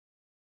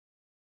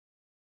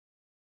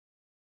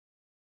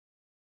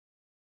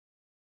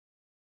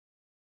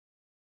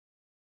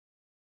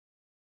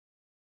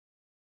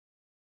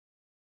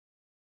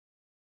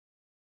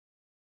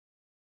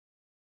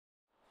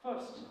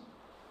First,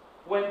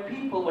 when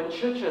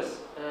churches,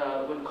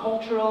 when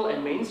cultural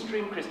and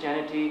mainstream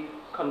Christianity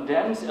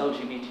condemns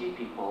LGBT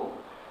people,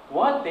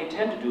 what they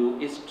tend to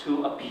do is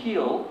to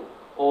appeal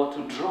or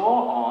to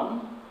draw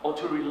on or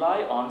to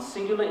rely on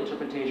singular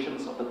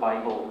interpretations of the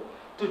Bible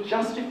to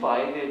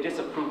justify their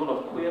disapproval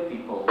of queer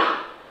people.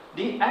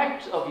 The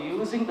act of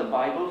using the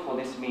Bible for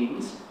this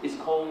means is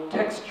called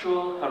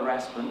textual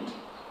harassment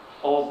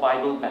or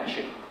Bible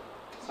bashing.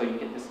 So you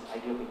get this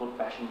idea of people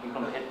bashing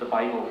people who hate the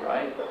Bible,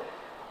 right?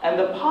 And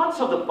the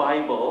parts of the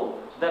Bible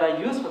that are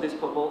used for this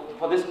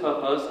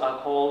purpose are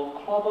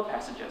called clobber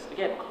passages.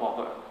 Again,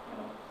 clobber.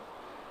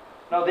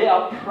 Now, they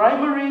are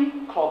primary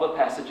clobber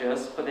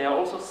passages, but they are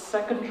also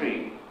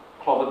secondary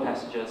clobber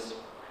passages.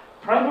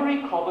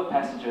 Primary clobber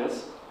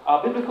passages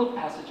are biblical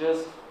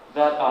passages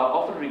that are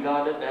often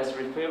regarded as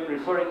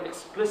referring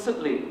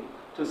explicitly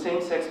to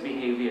same-sex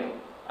behavior.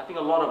 I think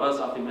a lot of us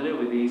are familiar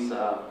with these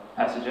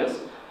passages.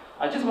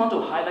 I just want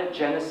to highlight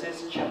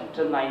Genesis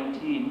chapter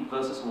 19,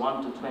 verses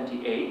 1 to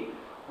 28,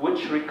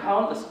 which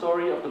recount the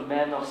story of the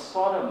man of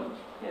Sodom,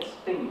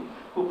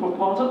 who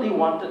purportedly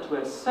wanted to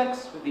have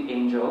sex with the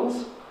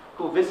angels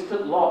who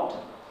visited Lot.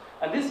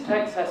 And this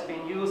text has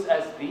been used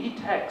as the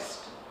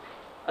text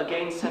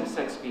against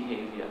same-sex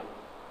behavior.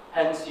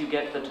 Hence, you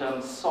get the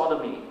term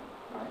sodomy.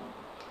 Right?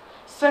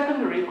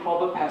 Secondary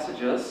clobber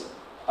passages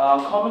are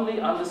commonly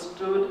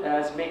understood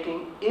as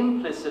making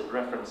implicit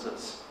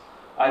references,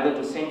 either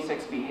to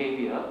same-sex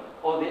behavior,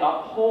 or they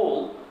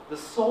uphold the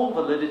sole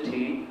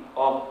validity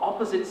of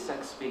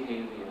opposite-sex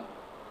behavior.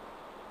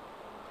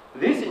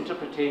 These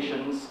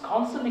interpretations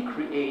constantly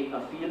create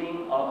a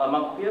feeling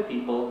among queer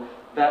people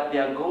that they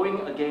are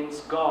going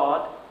against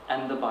God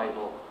and the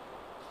Bible.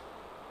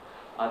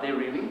 Are they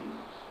really?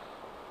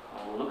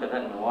 We'll look at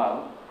that in a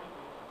while.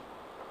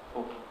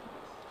 Okay.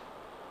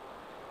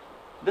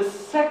 The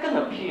second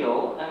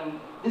appeal, and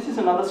this is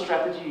another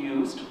strategy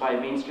used by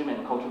mainstream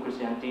and cultural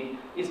Christianity,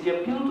 is the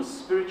appeal to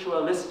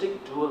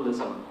spiritualistic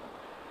dualism.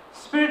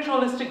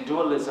 Spiritualistic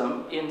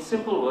dualism, in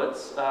simple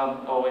words,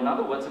 or in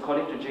other words,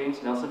 according to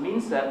James Nelson,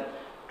 means that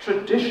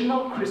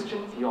traditional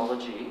Christian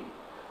theology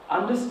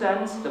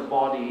understands the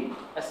body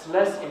as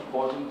less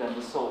important than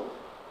the soul,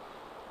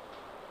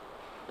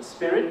 the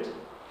spirit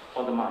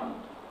or the mind.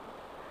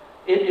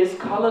 It is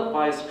colored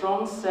by a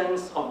strong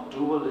sense of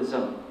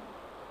dualism.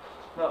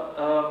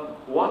 Now,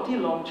 Wati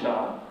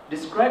Longcha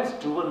describes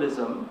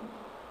dualism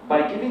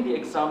by giving the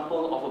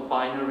example of a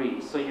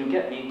binary. So you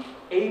get the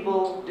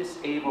able,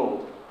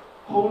 disabled,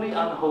 holy,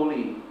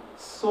 unholy,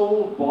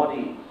 soul,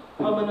 body,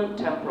 permanent,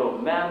 temporal,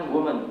 man,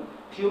 woman,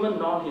 human,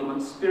 non-human,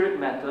 spirit,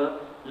 matter,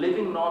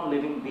 living,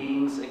 non-living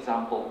beings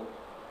example.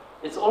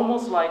 It's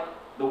almost like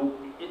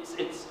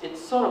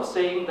it's sort of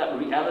saying that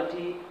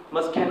reality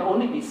can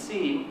only be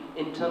seen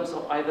in terms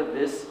of either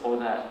this or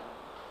that.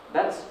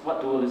 That's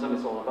what dualism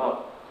is all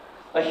about.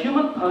 A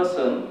human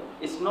person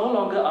is no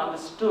longer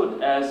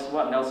understood as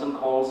what Nelson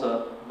calls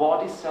a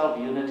body-self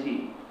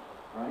unity,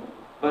 right?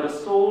 But a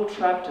soul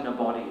trapped in a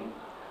body.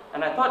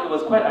 And I thought it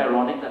was quite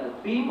ironic that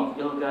the theme of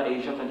ILGA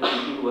Asia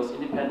 2015 was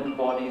independent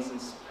bodies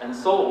and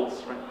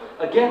souls, right?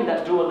 Again,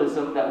 that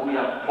dualism that we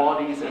are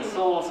bodies and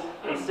souls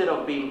instead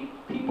of being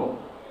people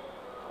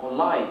or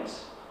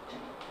lives.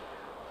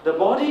 The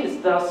body is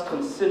thus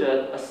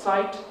considered a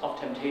site of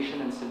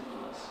temptation and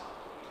sinfulness.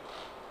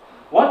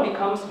 What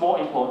becomes more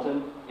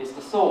important is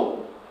the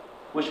soul,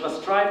 which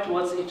must strive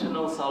towards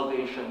eternal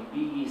salvation, be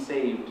ye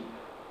saved.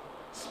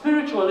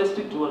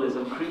 Spiritualistic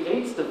dualism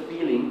creates the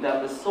feeling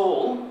that the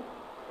soul,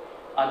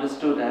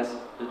 understood as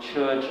the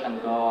church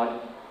and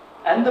God,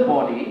 and the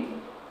body,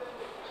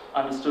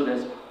 understood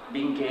as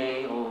being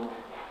gay or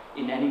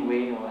in any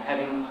way or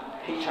having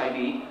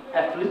HIV,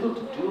 have little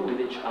to do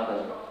with each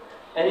other.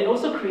 And it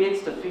also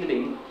creates the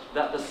feeling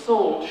that the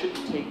soul should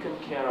be taken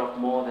care of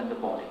more than the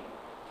body.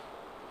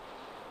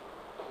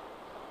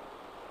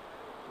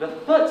 The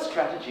third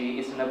strategy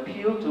is an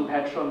appeal to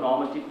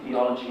heteronormative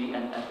theology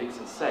and ethics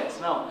in sex.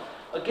 Now,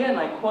 again,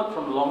 I quote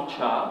from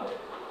Longcha.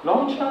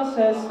 Longcha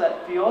says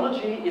that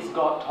theology is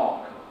God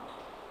talk,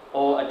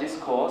 or a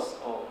discourse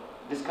or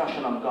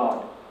discussion on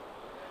God.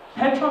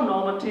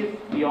 Heteronormative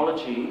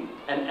theology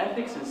and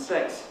ethics in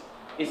sex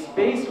is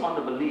based on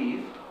the belief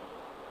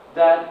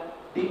that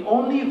the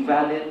only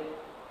valid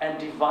and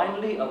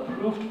divinely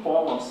approved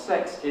form of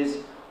sex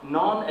is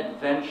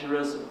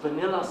non-adventurous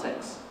vanilla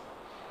sex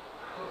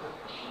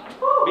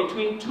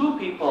between two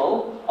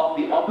people of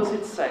the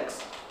opposite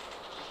sex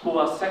who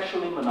are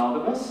sexually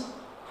monogamous,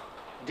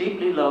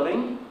 deeply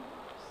loving,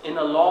 in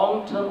a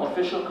long-term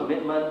official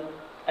commitment,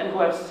 and who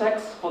have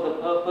sex for the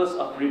purpose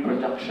of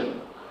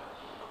reproduction.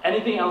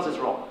 Anything else is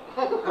wrong,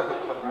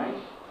 right?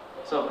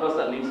 So of course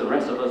that leaves the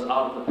rest of us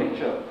out of the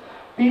picture.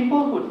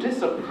 People who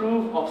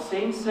disapprove of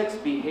same-sex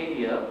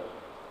behavior,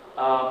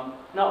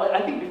 now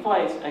I think before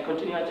I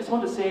continue, I just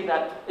want to say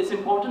that it's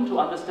important to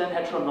understand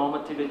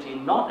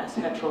heteronormativity not as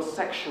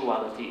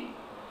heterosexuality,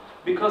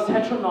 because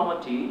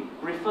heteronormity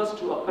refers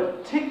to a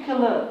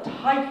particular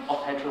type of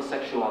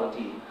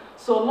heterosexuality.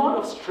 So a lot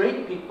of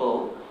straight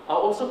people are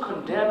also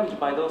condemned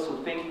by those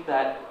who think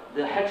that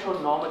the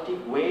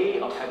heteronormative way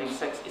of having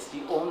sex is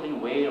the only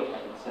way of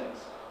having sex.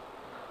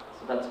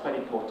 So that's quite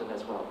important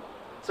as well.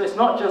 So it's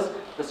not just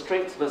the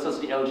straights versus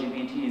the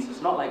LGBTs,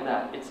 it's not like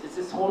that. It's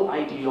this whole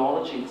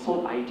ideology, this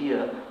whole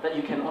idea that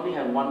you can only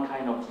have one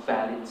kind of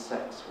valid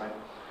sex, right?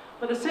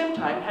 But at the same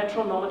time,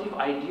 heteronormative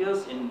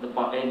ideas in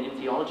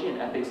theology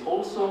and ethics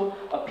also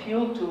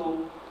appeal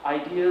to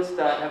ideas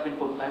that have been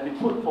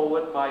put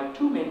forward by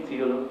two main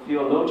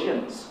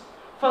theologians.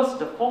 First,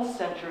 the 4th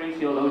century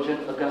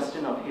theologian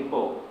Augustine of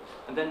Hippo,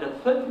 and then the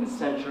 13th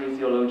century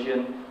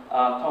theologian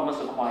Thomas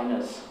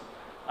Aquinas.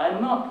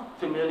 I'm not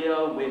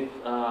familiar with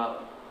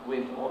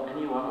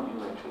any one of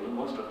you actually,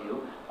 most of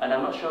you, and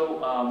I'm not sure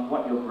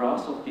what your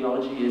grasp of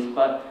theology is,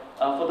 but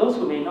for those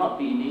who may not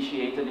be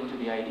initiated into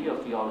the idea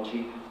of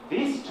theology,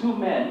 these two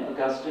men,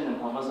 Augustine and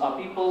Thomas,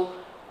 are people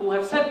who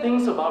have said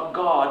things about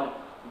God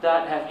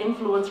that have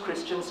influenced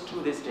Christians to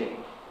this day.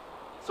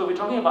 So we're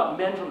talking about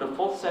men from the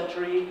 4th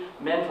century,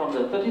 men from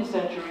the 13th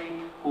century,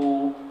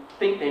 who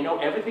think they know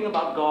everything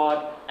about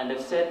God, and they've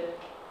said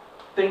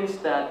things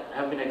that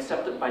have been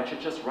accepted by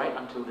churches right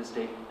until this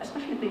day,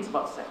 especially things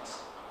about sex.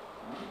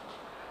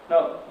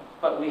 Now,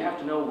 but we have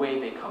to know where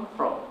they come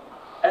from.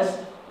 As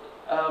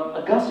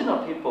Augustine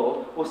of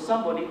Hippo was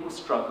somebody who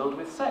struggled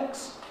with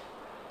sex,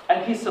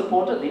 and he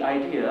supported the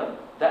idea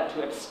that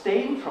to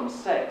abstain from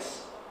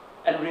sex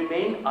and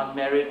remain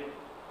unmarried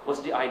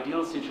was the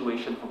ideal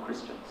situation for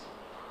Christians.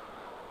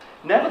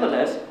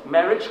 Nevertheless,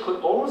 marriage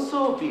could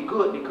also be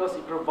good because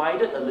it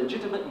provided a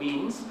legitimate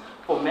means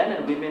for men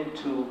and women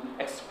to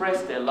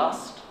express their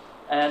lust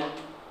and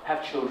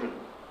have children.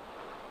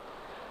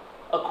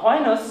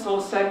 Aquinas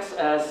saw sex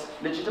as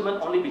legitimate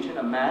only between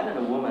a man and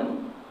a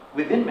woman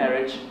within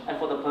marriage and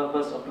for the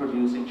purpose of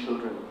producing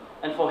children.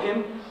 And for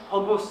him,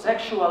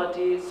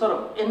 homosexuality sort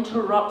of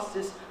interrupts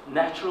this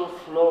natural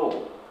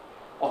flow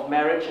of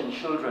marriage and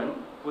children,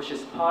 which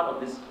is part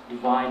of this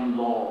divine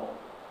law.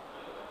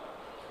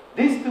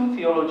 These two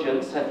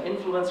theologians have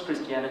influenced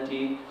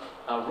Christianity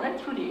right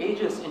through the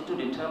ages into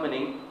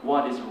determining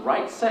what is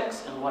right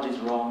sex and what is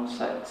wrong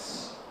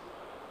sex.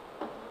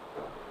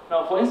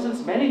 Now, for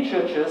instance, many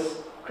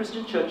churches,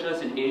 Christian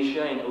churches in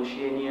Asia, in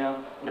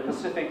Oceania, in the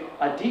Pacific,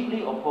 are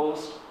deeply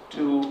opposed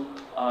to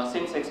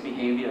same-sex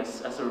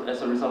behaviors as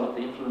a result of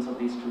the influence of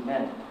these two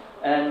men.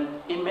 And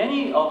in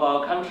many of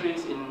our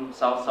countries in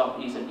South,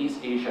 Southeast, and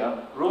East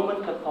Asia,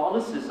 Roman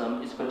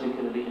Catholicism is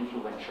particularly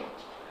influential.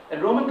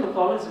 And Roman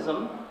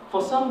Catholicism,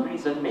 for some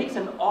reason, makes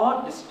an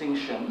odd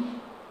distinction,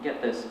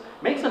 get this,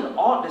 makes an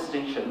odd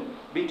distinction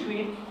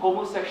between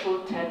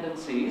homosexual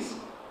tendencies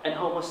and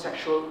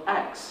homosexual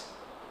acts.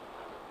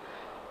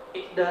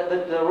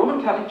 The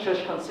Roman Catholic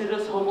Church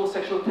considers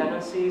homosexual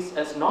tendencies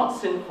as not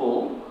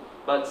sinful,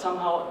 but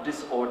somehow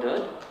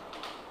disordered,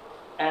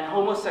 and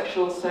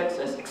homosexual sex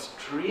as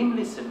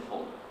extremely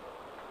sinful.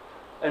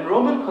 And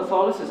Roman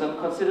Catholicism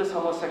considers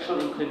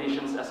homosexual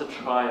inclinations as a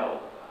trial.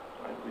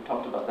 Right? We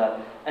talked about that.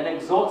 And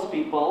exhorts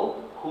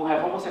people who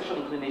have homosexual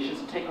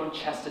inclinations to take on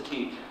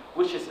chastity,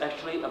 which is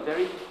actually a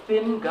very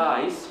thin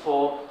guise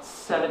for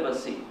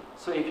celibacy.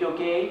 So if you're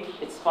gay,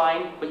 it's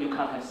fine, but you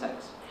can't have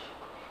sex.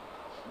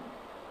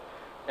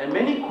 And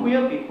many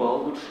queer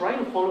people who try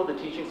to follow the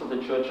teachings of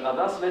the church are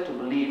thus led to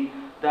believe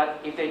that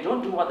if they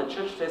don't do what the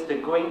church says,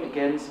 they're going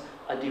against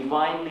a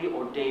divinely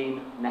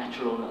ordained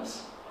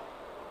naturalness.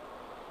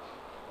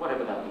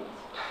 Whatever that means.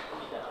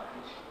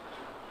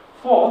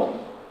 Fourth,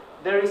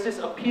 there is this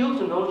appeal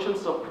to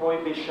notions of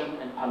prohibition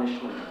and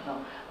punishment.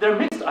 Now, there are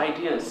mixed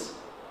ideas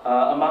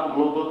among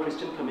global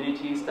Christian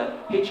communities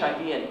that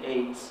HIV and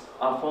AIDS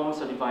are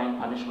forms of divine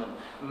punishment.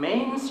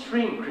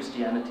 Mainstream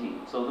Christianity,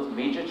 so those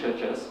major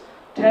churches,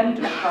 tend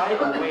to shy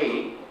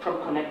away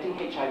from connecting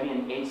HIV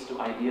and AIDS to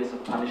ideas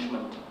of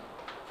punishment.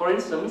 For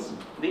instance,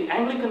 the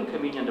Anglican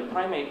Communion, the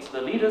primates,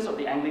 the leaders of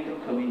the Anglican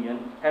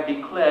Communion have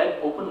declared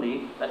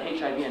openly that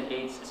HIV and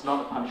AIDS is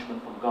not a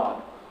punishment from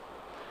God.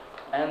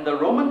 And the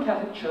Roman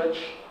Catholic Church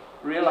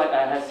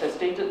has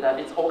stated that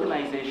its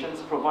organizations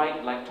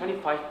provide like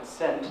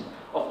 25%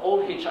 of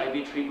all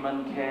HIV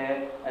treatment,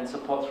 care, and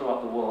support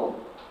throughout the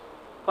world.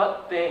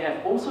 But they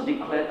have also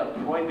declared a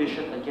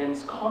prohibition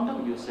against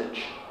condom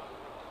usage,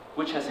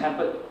 which has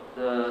hampered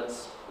the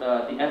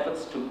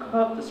efforts to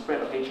curb the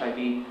spread of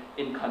HIV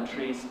in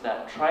countries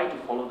that try to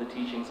follow the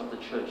teachings of the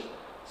church.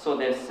 So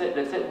they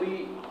said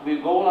we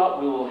go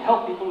out, we will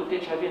help people with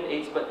HIV and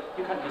AIDS, but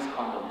you can't use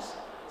condoms.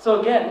 So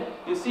again,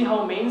 you see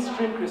how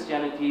mainstream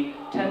Christianity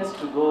tends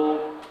to go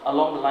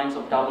along the lines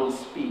of double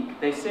speak.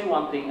 They say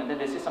one thing and then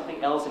they say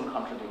something else in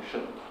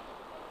contradiction.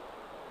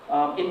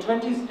 In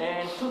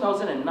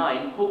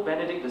 2009, Pope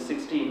Benedict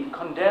XVI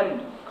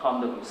condemned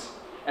condoms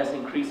as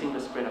increasing the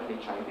spread of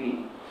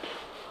HIV.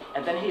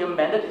 And then he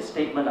amended his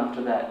statement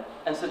after that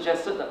and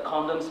suggested that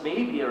condoms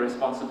may be a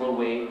responsible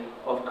way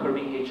of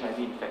curbing HIV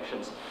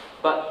infections.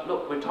 But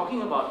look, we're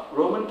talking about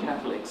Roman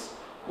Catholics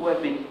who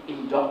have been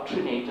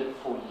indoctrinated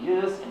for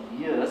years and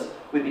years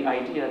with the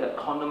idea that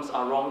condoms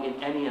are wrong in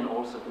any and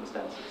all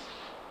circumstances.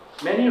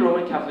 Many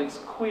Roman Catholics,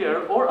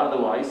 queer or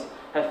otherwise,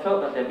 have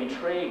felt that they're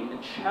betraying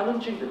and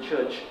challenging the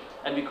church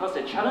And because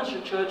they challenge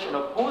the church and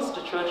oppose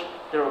the church,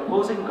 they're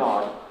opposing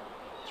God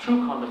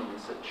through condom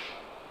usage.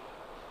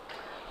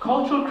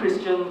 Cultural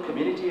Christian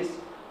communities,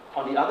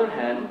 on the other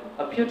hand,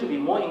 appear to be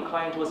more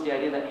inclined towards the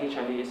idea that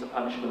HIV is a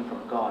punishment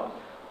from God.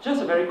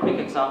 Just a very quick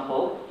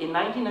example, in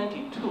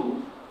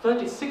 1992,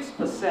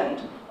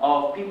 36%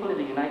 of people in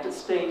the United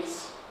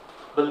States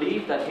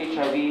believe that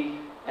HIV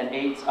and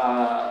AIDS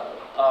are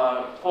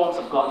forms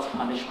of God's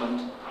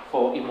punishment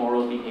for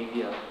immoral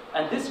behavior.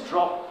 And this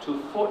dropped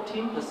to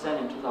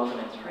 14% in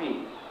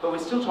 2003, but we're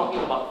still talking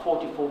about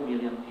 44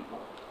 million people.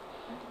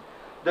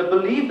 The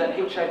belief that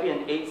HIV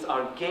and AIDS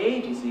are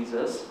gay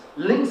diseases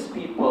links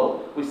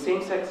people with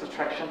same-sex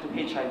attraction to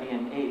HIV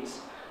and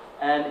AIDS.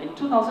 And in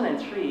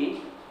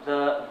 2003,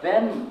 the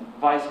then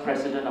Vice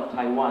President of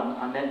Taiwan,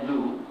 Annette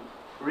Lu,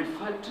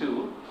 referred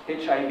to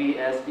HIV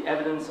as the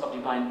evidence of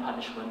divine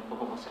punishment for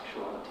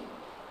homosexuality.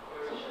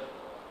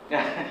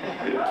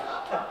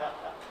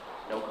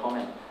 No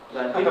comment.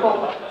 But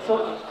people,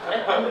 so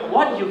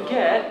what you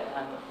get,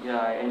 and yeah,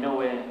 I know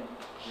where,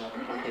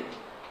 okay,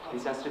 be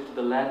sensitive to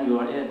the land you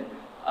are in.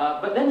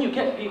 But then you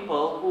get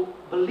people who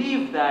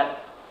believe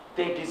that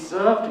they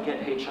deserve to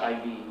get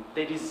HIV,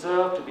 they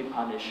deserve to be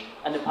punished,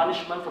 and the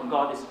punishment from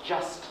God is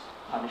just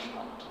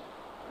punishment.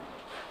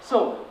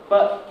 So,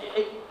 but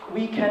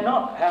we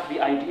cannot have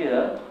the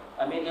idea,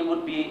 I mean, it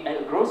would be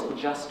a gross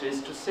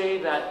injustice to say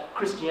that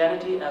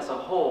Christianity as a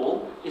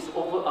whole is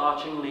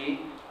overarchingly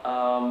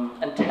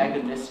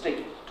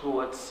antagonistic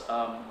towards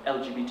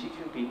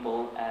LGBTQ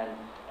people and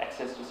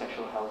access to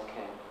sexual health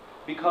care.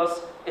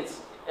 Because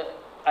it's,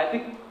 I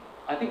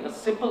think a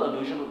simple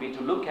allusion would be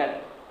to look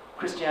at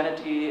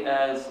Christianity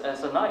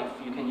as a knife.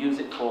 You can use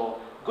it for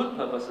good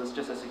purposes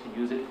just as you can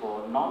use it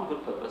for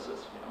non-good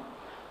purposes, you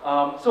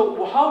know.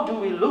 So how do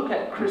we look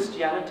at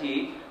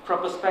Christianity from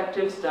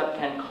perspectives that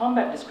can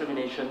combat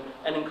discrimination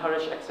and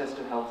encourage access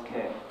to health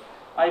care?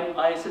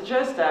 I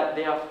suggest that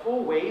there are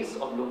 4 ways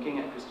of looking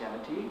at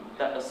Christianity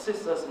that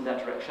assist us in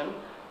that direction.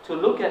 To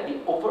look at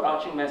the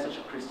overarching message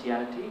of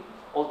Christianity,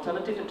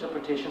 alternative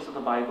interpretations of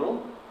the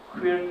Bible,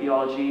 queer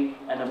theology,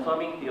 and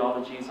affirming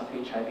theologies of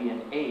HIV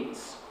and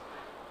AIDS.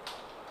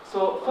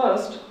 So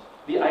first,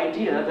 the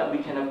idea that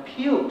we can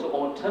appeal to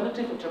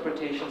alternative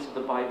interpretations of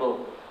the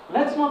Bible.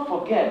 Let's not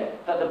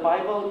forget that the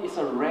Bible is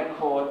a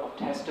record of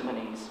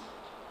testimonies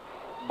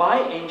by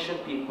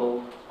ancient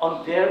people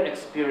on their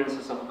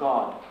experiences of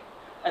God.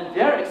 And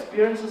their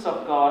experiences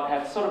of God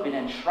have sort of been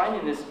enshrined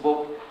in this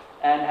book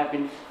and have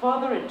been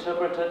further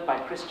interpreted by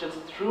Christians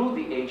through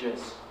the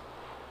ages,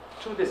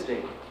 to this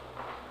day.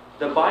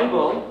 The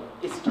Bible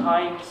is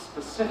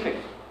time-specific.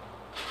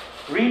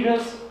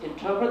 Readers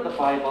interpret the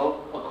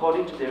Bible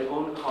according to their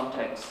own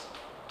context.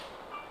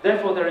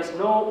 Therefore, there is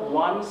no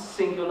one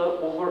singular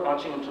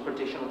overarching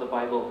interpretation of the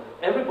Bible.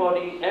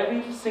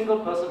 Every single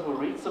person who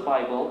reads the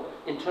Bible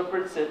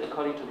interprets it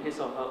according to his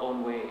or her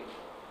own way.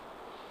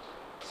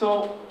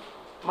 So,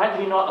 might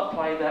we not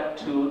apply that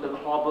to the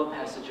clobber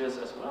passages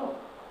as well?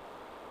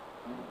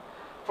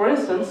 For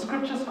instance,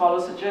 scripture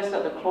scholars suggest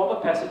that the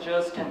clobber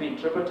passages can be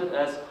interpreted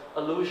as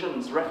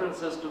allusions,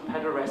 references to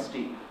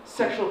pederasty,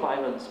 sexual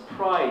violence,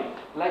 pride,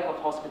 lack of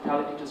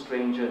hospitality to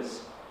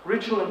strangers,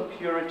 ritual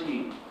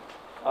impurity.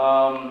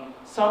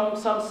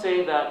 Some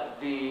say that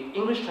the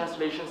English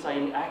translations are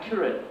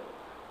inaccurate.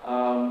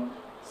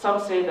 Some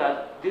say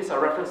that these are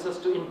references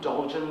to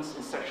indulgence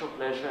in sexual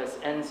pleasure as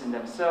ends in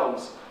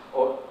themselves,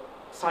 or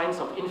signs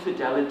of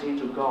infidelity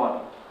to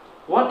God.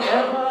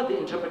 Whatever the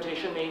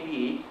interpretation may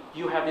be,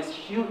 you have this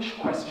huge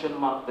question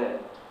mark there.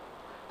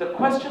 The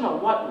question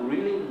of what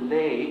really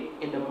lay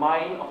in the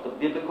mind of the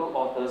biblical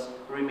authors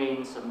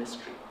remains a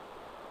mystery.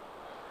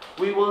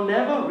 We will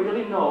never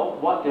really know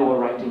what they were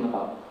writing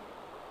about.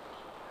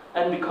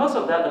 And because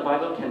of that, the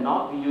Bible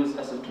cannot be used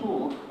as a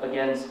tool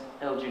against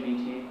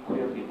LGBT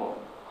queer people.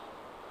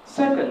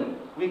 Second,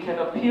 we can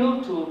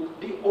appeal to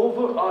the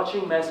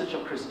overarching message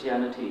of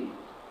Christianity.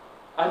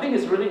 I think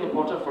it's really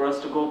important for us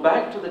to go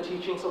back to the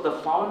teachings of the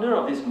founder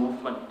of this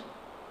movement,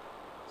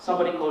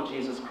 somebody called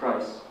Jesus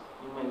Christ.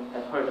 You may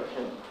have heard of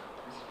him.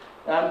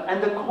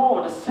 And the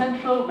core, the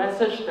central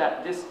message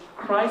that this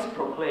Christ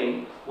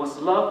proclaimed was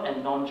love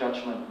and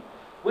non-judgment,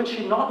 which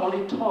he not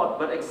only taught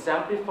but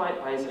exemplified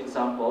by his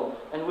example,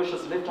 and which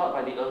was lived out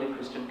by the early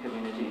Christian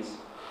communities.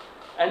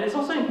 And it's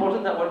also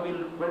important that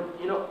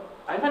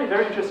I find it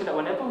very interesting that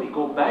whenever we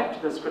go back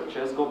to the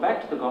scriptures, go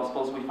back to the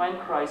Gospels, we find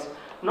Christ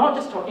not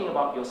just talking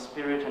about your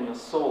spirit and your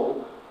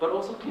soul, but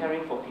also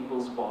caring for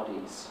people's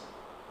bodies.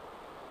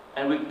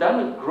 And we've done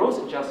a gross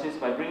injustice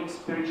by bringing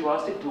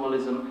spiritualistic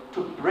dualism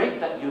to break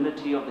that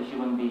unity of the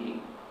human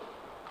being,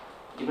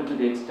 even to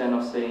the extent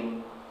of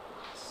saying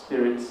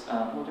spirits,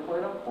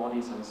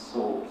 bodies and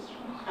souls.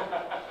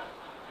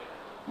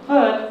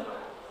 Third,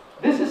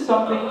 this is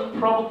something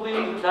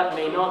probably that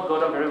may not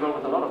go down very well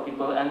with a lot of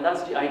people, and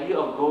that's the idea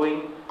of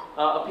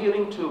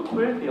appealing to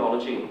queer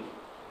theology.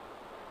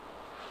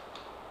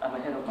 I'm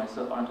ahead of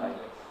myself, aren't I?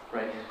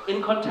 Right.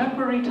 In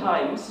contemporary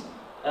times,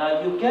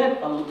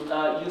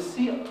 you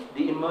see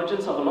the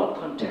emergence of a lot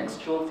of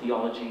contextual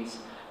theologies.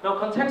 Now,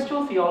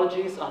 contextual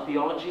theologies are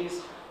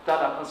theologies that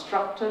are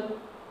constructed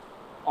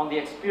on the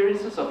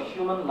experiences of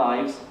human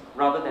lives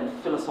rather than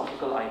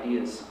philosophical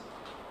ideas.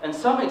 And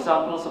some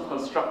examples of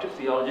constructive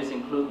theologies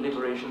include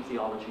liberation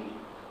theology,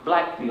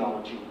 black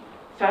theology,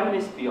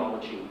 feminist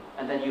theology,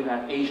 and then you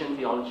have Asian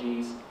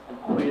theologies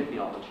and queer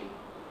theology.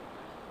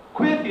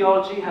 Queer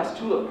theology has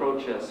two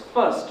approaches.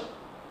 First,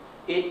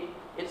 it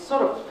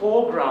sort of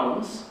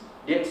foregrounds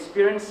the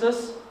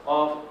experiences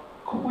of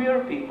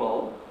queer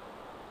people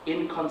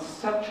in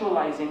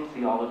conceptualizing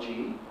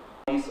theology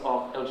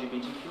of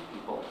LGBTQ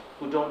people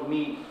who don't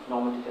meet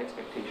normative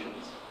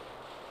expectations.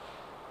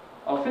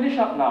 I'll finish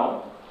up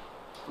now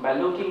by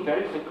looking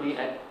very quickly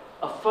at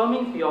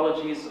affirming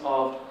theologies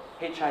of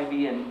HIV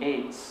and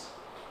AIDS.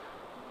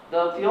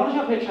 The theology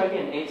of HIV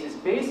and AIDS is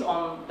based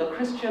on the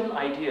Christian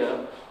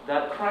idea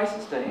that Christ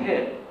is the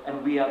head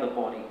and we are the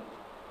body.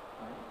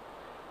 Right?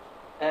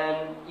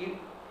 And you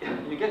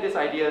get this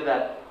idea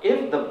that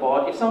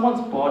if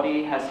someone's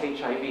body has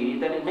HIV,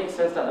 then it makes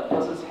sense that the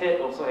person's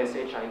head also has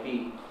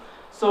HIV.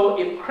 So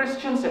if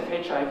Christians have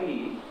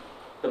HIV,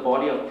 the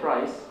body of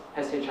Christ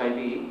has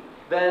HIV,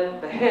 then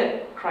the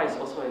head, Christ,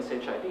 also has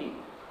HIV.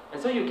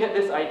 And so you get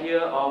this idea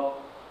of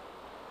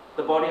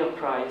the body of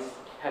Christ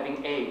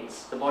having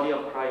AIDS. The body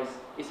of Christ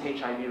is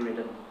HIV-ridden.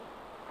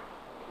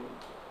 Okay.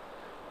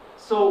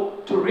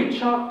 So to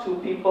reach out to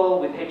people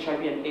with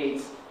HIV and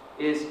AIDS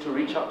is to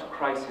reach out to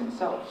Christ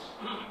himself.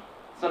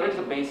 So that's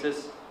the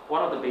basis,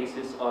 one of the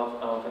bases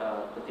of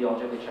the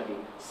theology of HIV.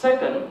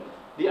 Second,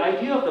 the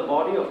idea of the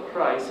body of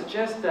Christ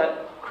suggests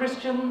that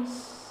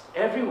Christians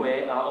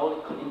everywhere are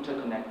all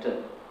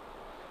interconnected.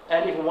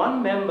 And if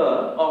one member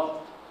of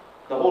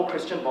the whole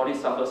Christian body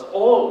suffers,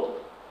 all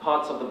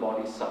parts of the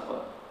body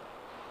suffer.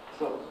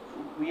 So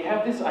we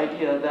have this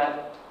idea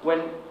that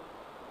when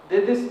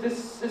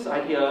this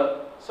idea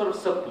sort of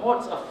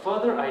supports a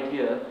further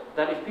idea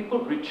that if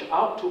people reach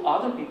out to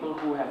other people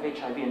who have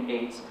HIV and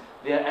AIDS,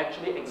 they are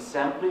actually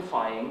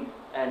exemplifying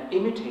and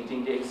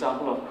imitating the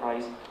example of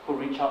Christ who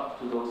reach out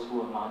to those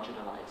who are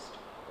marginalized.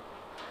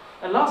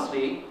 And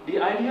lastly, the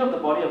idea of the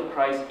body of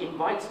Christ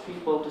invites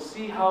people to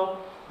see how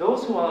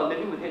those who are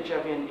living with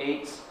HIV and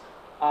AIDS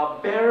are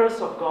bearers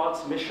of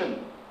God's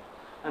mission.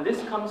 And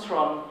this comes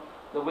from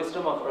the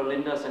wisdom of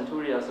Erlinda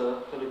Centurias,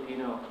 a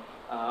Filipina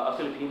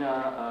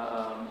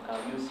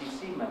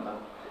UCC member.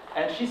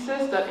 And she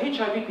says that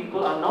HIV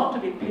people are not to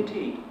be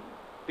pitied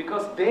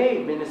because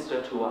they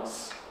minister to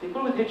us.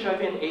 People with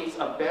HIV and AIDS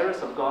are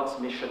bearers of God's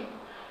mission.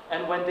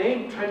 And when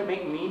they try to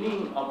make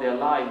meaning of their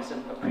lives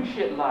and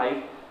appreciate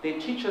life, they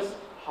teach us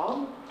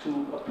how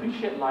to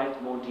appreciate life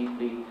more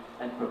deeply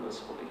and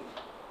purposefully.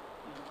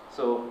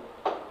 So,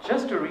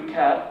 just to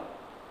recapitulate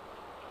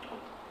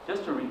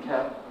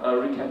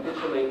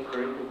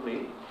very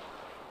quickly,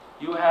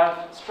 you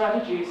have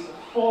strategies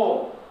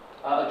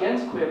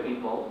against queer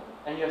people,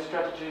 and you have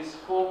strategies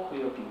for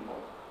queer people.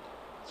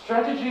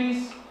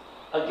 Strategies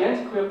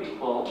against queer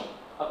people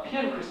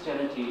appear in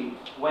Christianity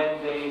when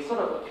they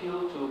sort of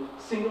appeal to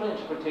singular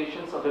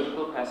interpretations of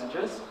biblical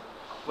passages,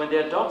 when they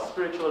adopt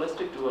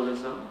spiritualistic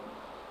dualism,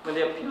 when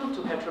they appeal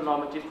to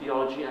heteronormative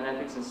theology and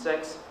ethics in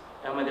sex,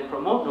 and when they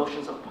promote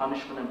notions of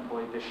punishment and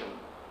prohibition.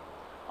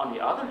 On the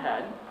other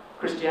hand,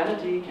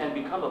 Christianity can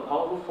become a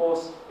powerful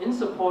force in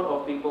support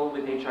of people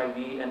with HIV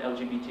and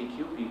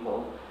LGBTQ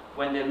people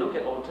when they look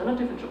at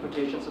alternative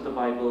interpretations of the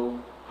Bible,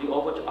 the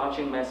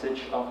overarching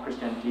message of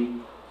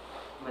Christianity,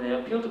 when they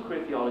appeal to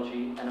queer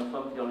theology and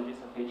affirm theologies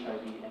of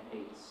HIV and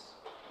AIDS.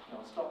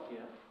 I'll stop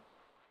here.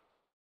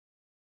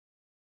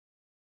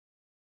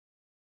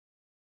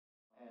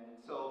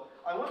 So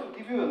I want to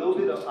give you a little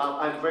bit of,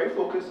 I'm very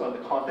focused on the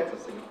context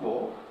of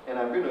Singapore, and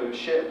I'm going to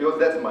share, because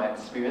that's my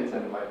experience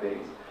and my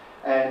base.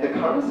 And the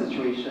current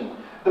situation,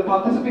 the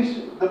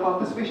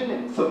participation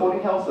in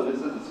supporting health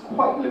services is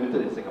quite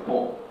limited in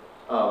Singapore,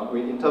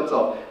 in terms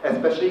of,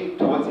 especially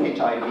towards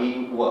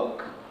HIV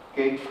work.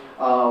 Okay,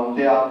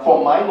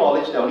 from my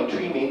knowledge, there are only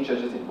 3 main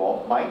churches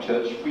involved. My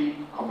church, Free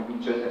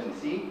Community Church,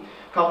 FCC,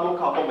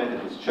 Kampong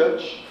Methodist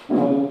Church,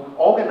 who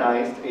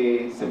organized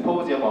a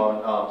symposium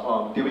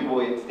on during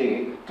World AIDS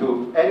Day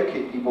to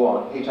educate people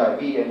on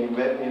HIV, and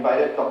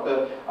invited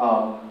Dr.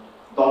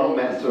 Donald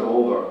Master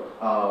over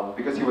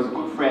because he was a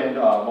good friend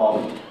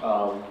of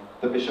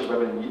the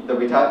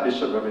retired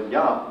Bishop Reverend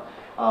Yam,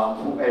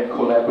 and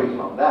collaborating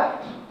on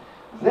that.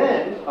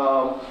 Then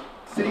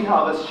City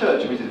Harvest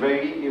Church, which is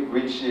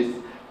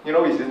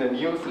in the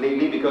news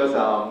lately because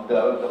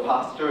the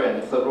pastor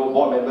and several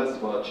board members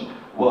were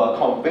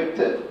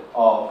convicted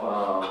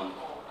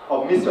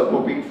of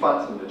misappropriating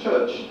funds in the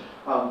church.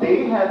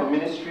 They have a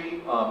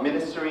ministry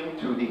ministering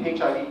to the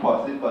HIV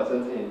positive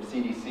persons in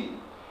CDC,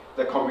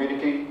 the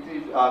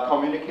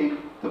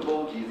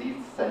Communicable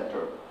Disease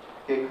Center.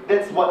 Okay,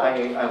 that's what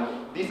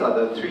these are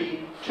the 3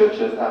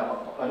 churches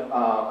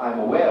I'm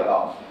aware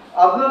of.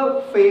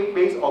 Other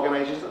faith-based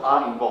organizations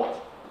are involved.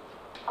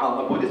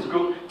 A Buddhist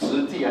group,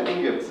 Chih, I think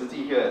we have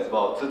Chih here as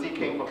well. Chih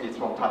is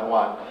from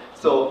Taiwan.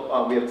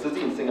 So we have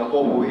Chih in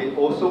Singapore, who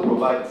also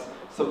provides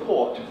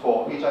support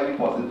for HIV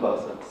positive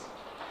persons.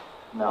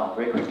 Now,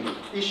 very quickly,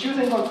 issues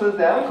and concerns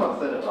that I'm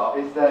concerned about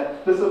is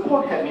that the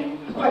support had been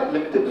quite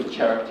limited to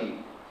charity,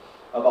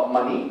 about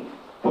money,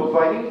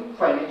 providing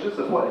financial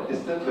support at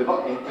distance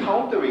without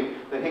encountering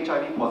the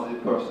HIV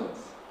positive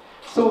persons.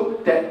 So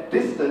that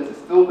distance is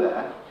still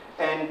there,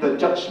 and the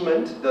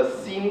judgment, the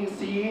seeing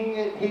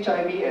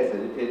HIV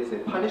as a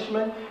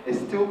punishment is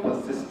still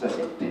persistent.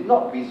 It did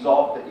not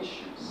resolve the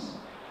issues.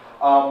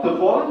 The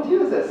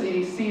volunteers at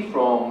CDC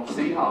from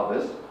City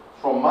Harvest,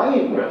 from my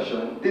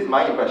impression, this is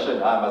my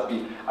impression,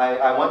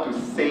 I want to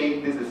say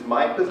this is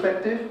my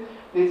perspective,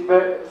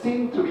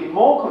 seem to be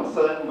more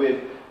concerned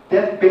with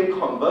deathbed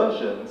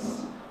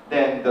conversions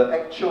than the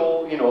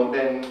actual,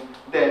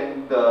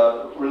 than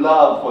the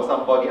love for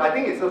somebody. I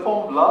think it's a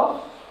form of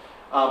love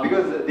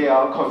because they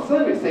are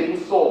concerned with saving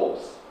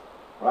souls,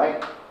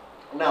 right?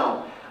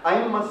 Now,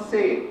 I must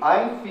say,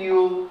 I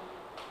feel,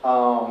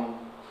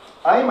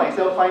 I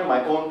myself find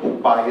my own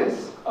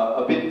bias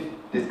a bit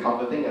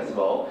discomforting as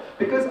well,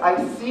 because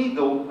I see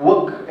the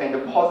work and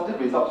the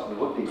positive results of the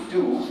work they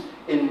do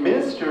in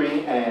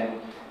ministering and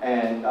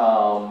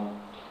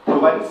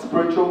providing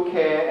spiritual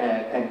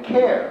care and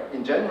care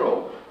in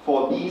general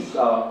for these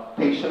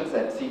patients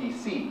at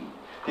CDC.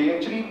 They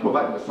actually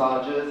provide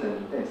massages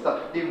and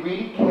stuff. They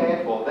really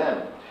care for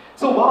them.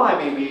 So while I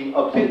may be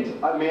a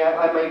bit, I may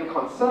be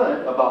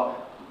concerned about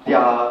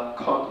them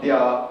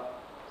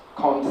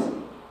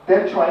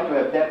trying to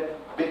have that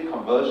big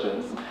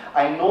conversions,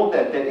 I know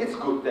that there is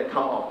good that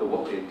come out of the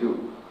work they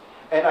do.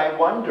 And I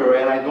wonder,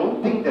 and I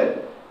think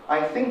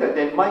that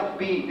there might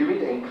be, during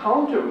the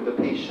encounter with the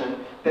patient,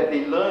 that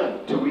they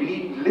learn to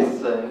really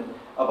listen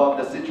about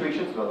the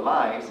situations of their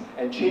lives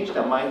and change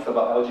their minds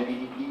about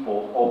LGBT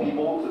people or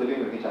people living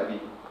with HIV.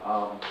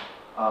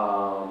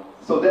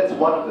 So that's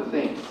one of the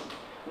things.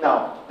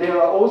 Now,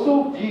 there are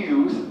also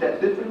views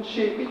that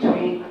differentiate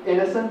between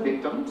innocent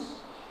victims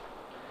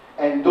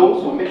and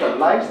those who make a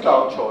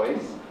lifestyle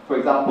choice, for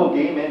example,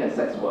 gay men and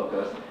sex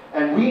workers,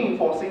 and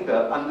reinforcing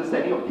the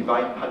understanding of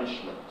divine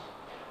punishment.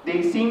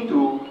 They seem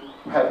to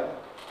have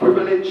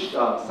privileged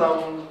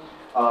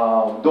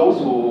those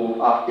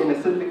who are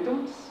innocent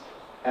victims,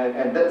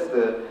 and that's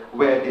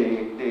where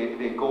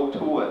they go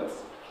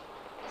towards.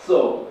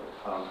 So,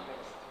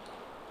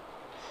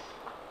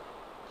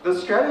 the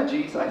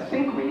strategies I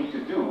think we need to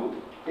do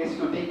is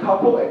to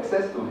decouple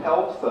access to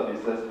health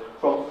services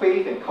from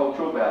faith and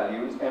cultural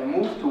values and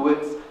move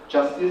towards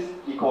justice,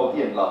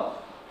 equality, and love.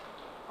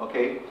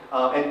 Okay?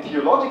 And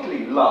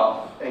theologically,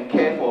 love and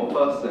care for a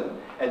person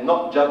and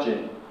not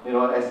judging,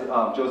 as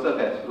Joseph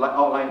has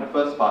outlined in the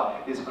first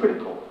part, is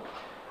critical.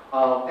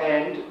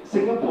 And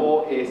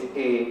Singapore is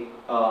a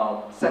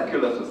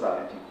secular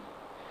society.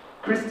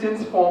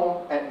 Christians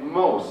form at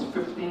most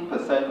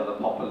 15% of the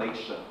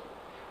population.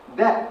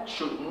 That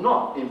should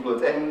not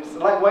influence, and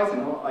likewise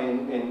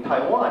in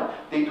Taiwan,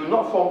 they do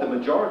not form the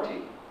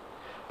majority.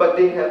 But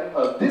they have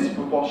a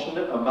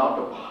disproportionate amount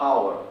of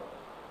power,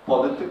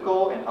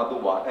 political and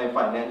otherwise, and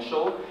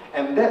financial,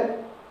 and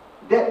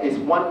that is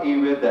one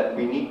area that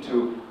we need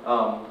to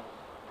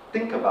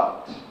think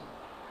about.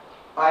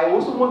 I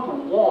also want to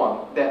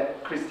warn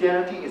that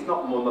Christianity is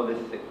not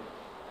monolithic.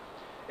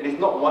 It is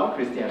not one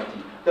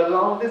Christianity. The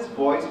loudest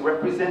voice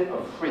represents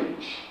a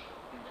fringe.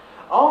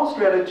 Our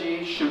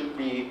strategy should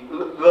be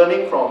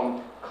learning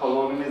from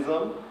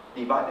colonialism,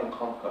 divide and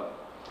conquer.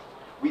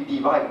 We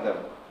divide them.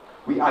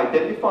 We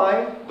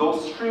identify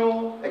those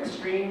shrill,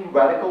 extreme,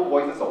 radical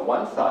voices on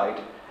one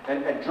side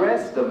and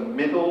address the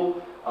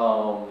middle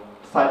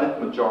silent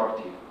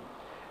majority.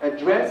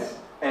 Address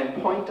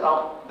and point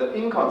out the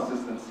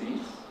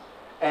inconsistencies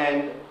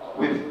and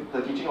with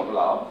the teaching of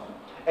love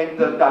and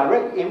the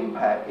direct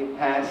impact it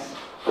has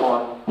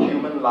on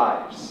human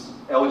lives,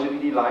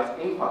 LGBT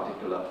lives in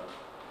particular.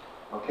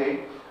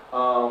 Okay?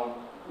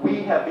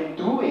 We have been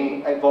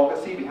doing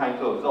advocacy behind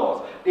closed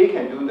doors. They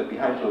can do the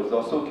behind closed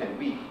doors, so can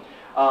we.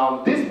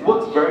 This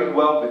works very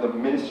well with the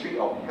Ministry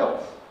of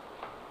Health.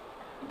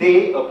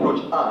 They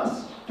approach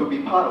us to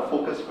be part of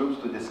focus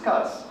groups to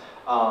discuss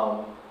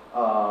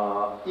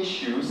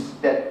issues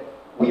that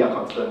we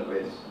are concerned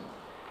with.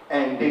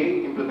 And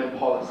they implement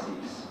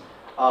policies.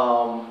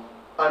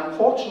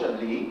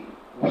 Unfortunately,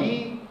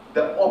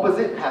 the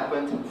opposite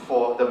happened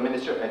for the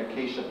Ministry of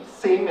Education,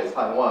 same as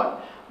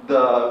Taiwan.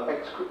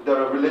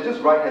 The religious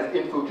right has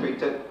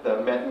infiltrated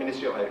the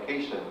Ministry of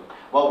Education.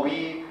 While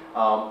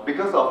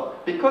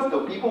because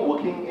the people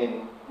working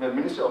in the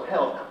Ministry of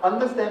Health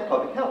understand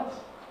public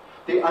health.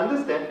 They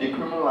understand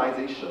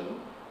decriminalization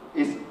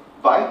is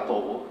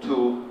vital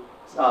to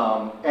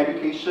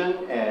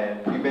education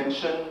and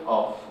prevention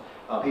of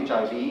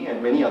HIV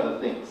and many other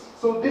things.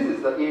 So this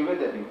is the area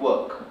that we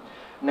work.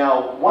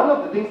 Now, one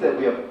of the things that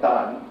we have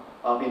done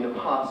in the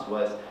past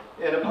was,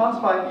 in the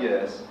past 5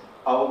 years,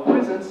 our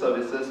prison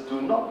services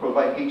do not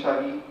provide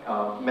HIV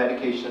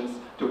medications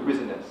to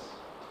prisoners.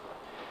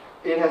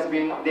 They have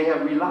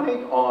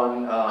relied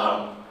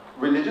on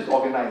religious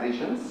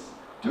organizations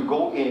to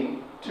go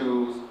in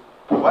to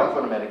provide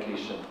for the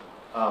medication.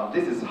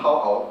 This is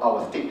how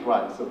our state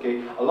runs,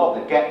 okay? A lot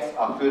of the gaps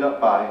are filled up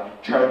by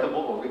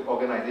charitable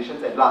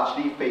organizations and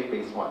largely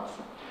faith-based ones.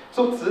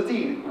 So Tzu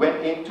Ji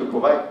went in to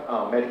provide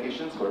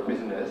medications for the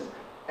prisoners,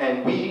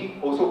 and we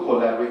also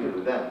collaborated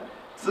with them.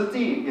 Tzu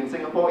Ji in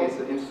Singapore is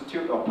the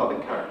Institute of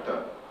Public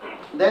Character.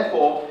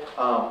 Therefore,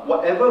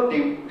 whatever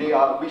they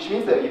are, which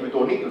means that if you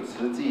donate to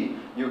Tzu Ji,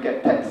 you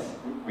get tax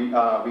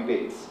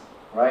rebates,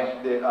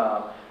 right?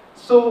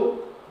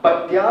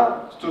 But they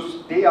are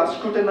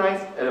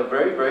scrutinized at a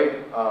very,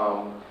 very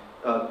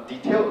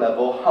detailed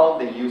level how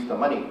they use the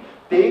money.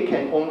 They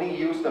can only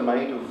use the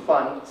money to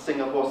fund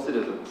Singapore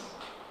citizens.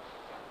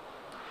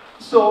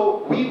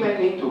 So we went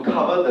in to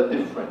cover the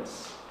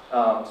difference.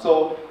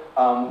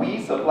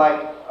 We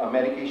supplied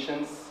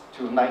medications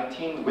to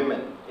 19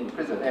 women in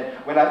prison. And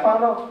when I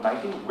found out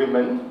 19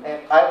 women,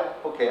 and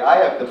I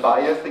have the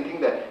bias thinking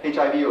that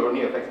HIV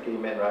only affects gay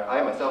men, right?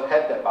 I myself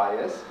had that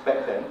bias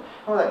back then.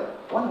 I was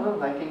like,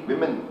 119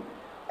 women.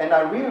 And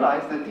I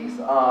realized that these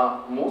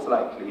are most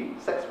likely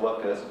sex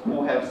workers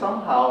who have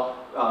somehow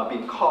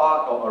been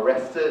caught or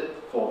arrested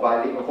for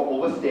violating or for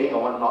overstaying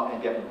or whatnot,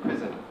 and get in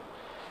prison.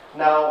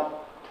 Now,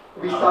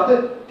 we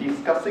started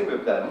discussing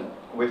with them,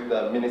 with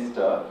the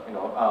minister,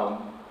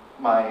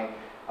 my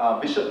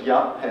Bishop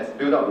Yap has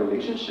built up a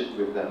relationship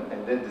with them,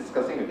 and then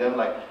discussing with them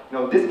like,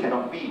 this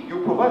cannot be.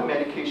 You provide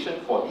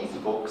medication for these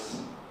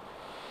folks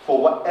for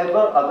whatever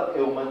other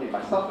ailment they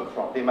might suffer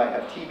from. They might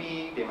have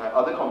TB, they might have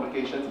other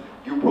complications,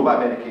 you provide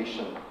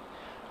medication.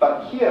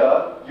 But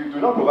here, you do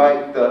not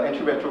provide the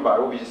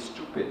antiretroviral, which is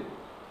stupid.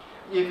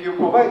 If you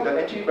provide the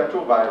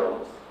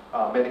antiretroviral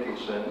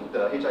medication,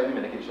 the HIV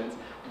medications,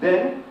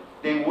 then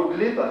they would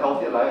live a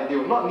healthier life, and they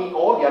would not need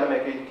all the other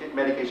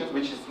medications,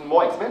 which is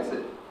more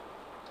expensive.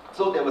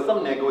 So there was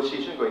some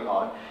negotiation going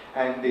on,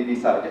 and they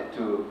decided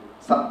to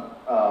start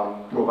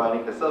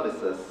providing the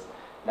services.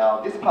 Now,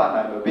 this part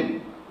I'm a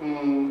bit,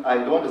 I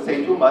don't want to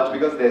say too much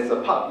because there's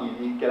a part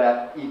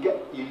illegality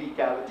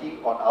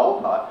on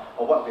our part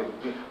of what we've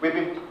been doing. We've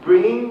been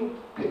bringing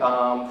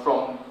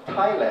from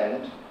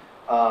Thailand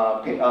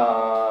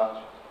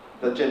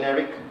the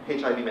generic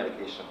HIV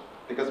medication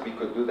because we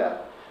could do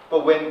that.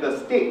 But when the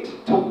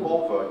state took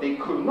over, they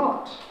could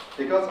not,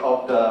 because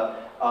of the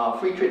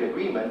free trade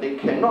agreement, they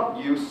cannot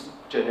use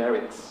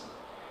generics.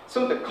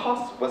 So the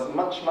cost was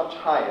much, much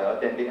higher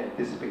than they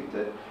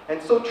anticipated.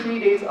 And so 3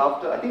 days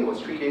after, I think it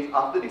was 3 days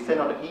after they sent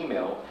out the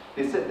email,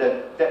 they said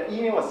that that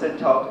email was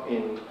sent out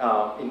in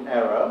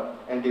error,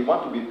 and they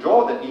want to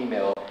withdraw the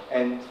email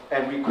and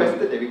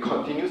requested that we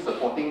continue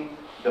supporting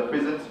the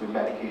prisons with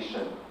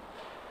medication.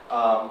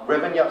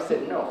 Reverend Yap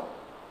said no.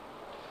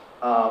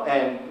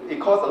 And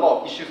it caused a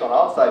lot of issues on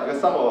our side because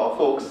some of our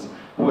folks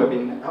who have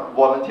been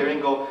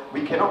volunteering go,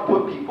 we cannot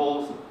put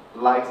people's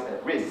lives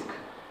at risk.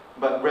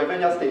 But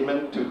Reverend Yap's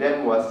statement to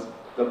them was,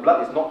 the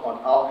blood is not on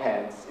our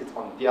hands, it's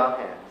on their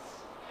hands.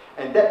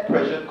 And that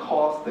pressure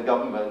caused the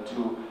government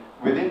to,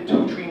 within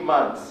 2-3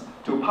 months,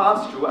 to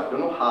pass through, I don't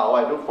know how,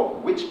 I don't know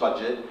from which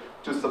budget,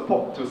 to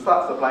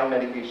start supplying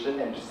medication,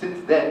 and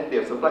since then they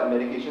have supplied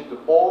medication to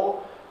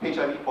all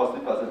HIV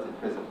positive persons in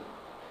prison.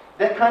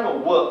 That kind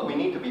of work, we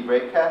need to be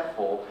very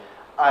careful.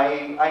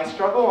 I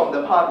struggle on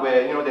the part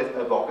where there's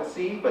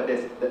advocacy, but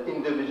there's the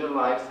individual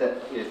lives that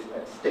is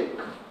at stake.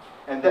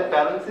 And that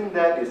balancing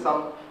that is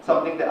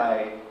something that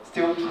I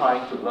still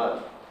trying to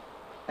learn.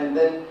 And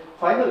then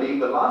finally,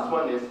 the last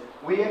one is,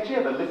 we actually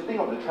have a lifting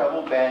of the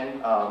travel ban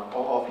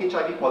of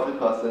HIV positive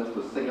persons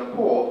to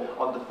Singapore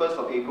on the 1st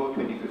of April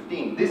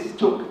 2015. This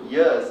took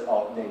years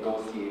of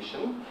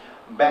negotiation,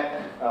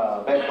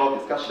 backdoor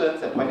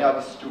discussions, and pointing out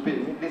this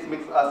stupid, this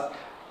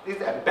is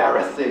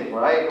embarrassing,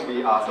 right?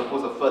 We are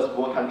supposed to first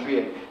world country,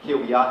 and here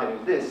we are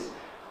having this.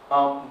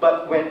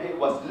 But when it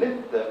was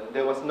lifted,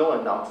 there was no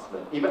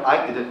announcement. Even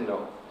I didn't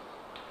know.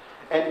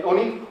 And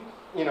only,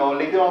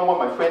 later on,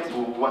 one of my friends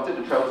who wanted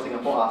to travel to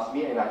Singapore asked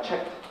me, and I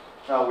checked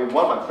with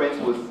one of my friends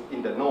who was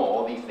in the know of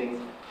all these things.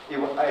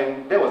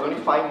 And that was only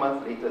 5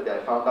 months later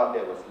that I found out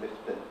that it was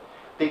lifted.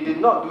 They did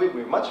not do it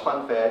with much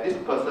fanfare. This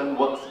person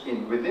works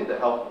within the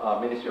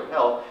Ministry of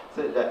Health,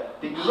 said that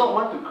they do not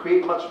want to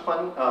create much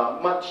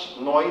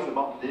noise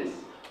about this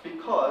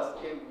because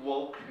it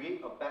will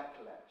create a backlash.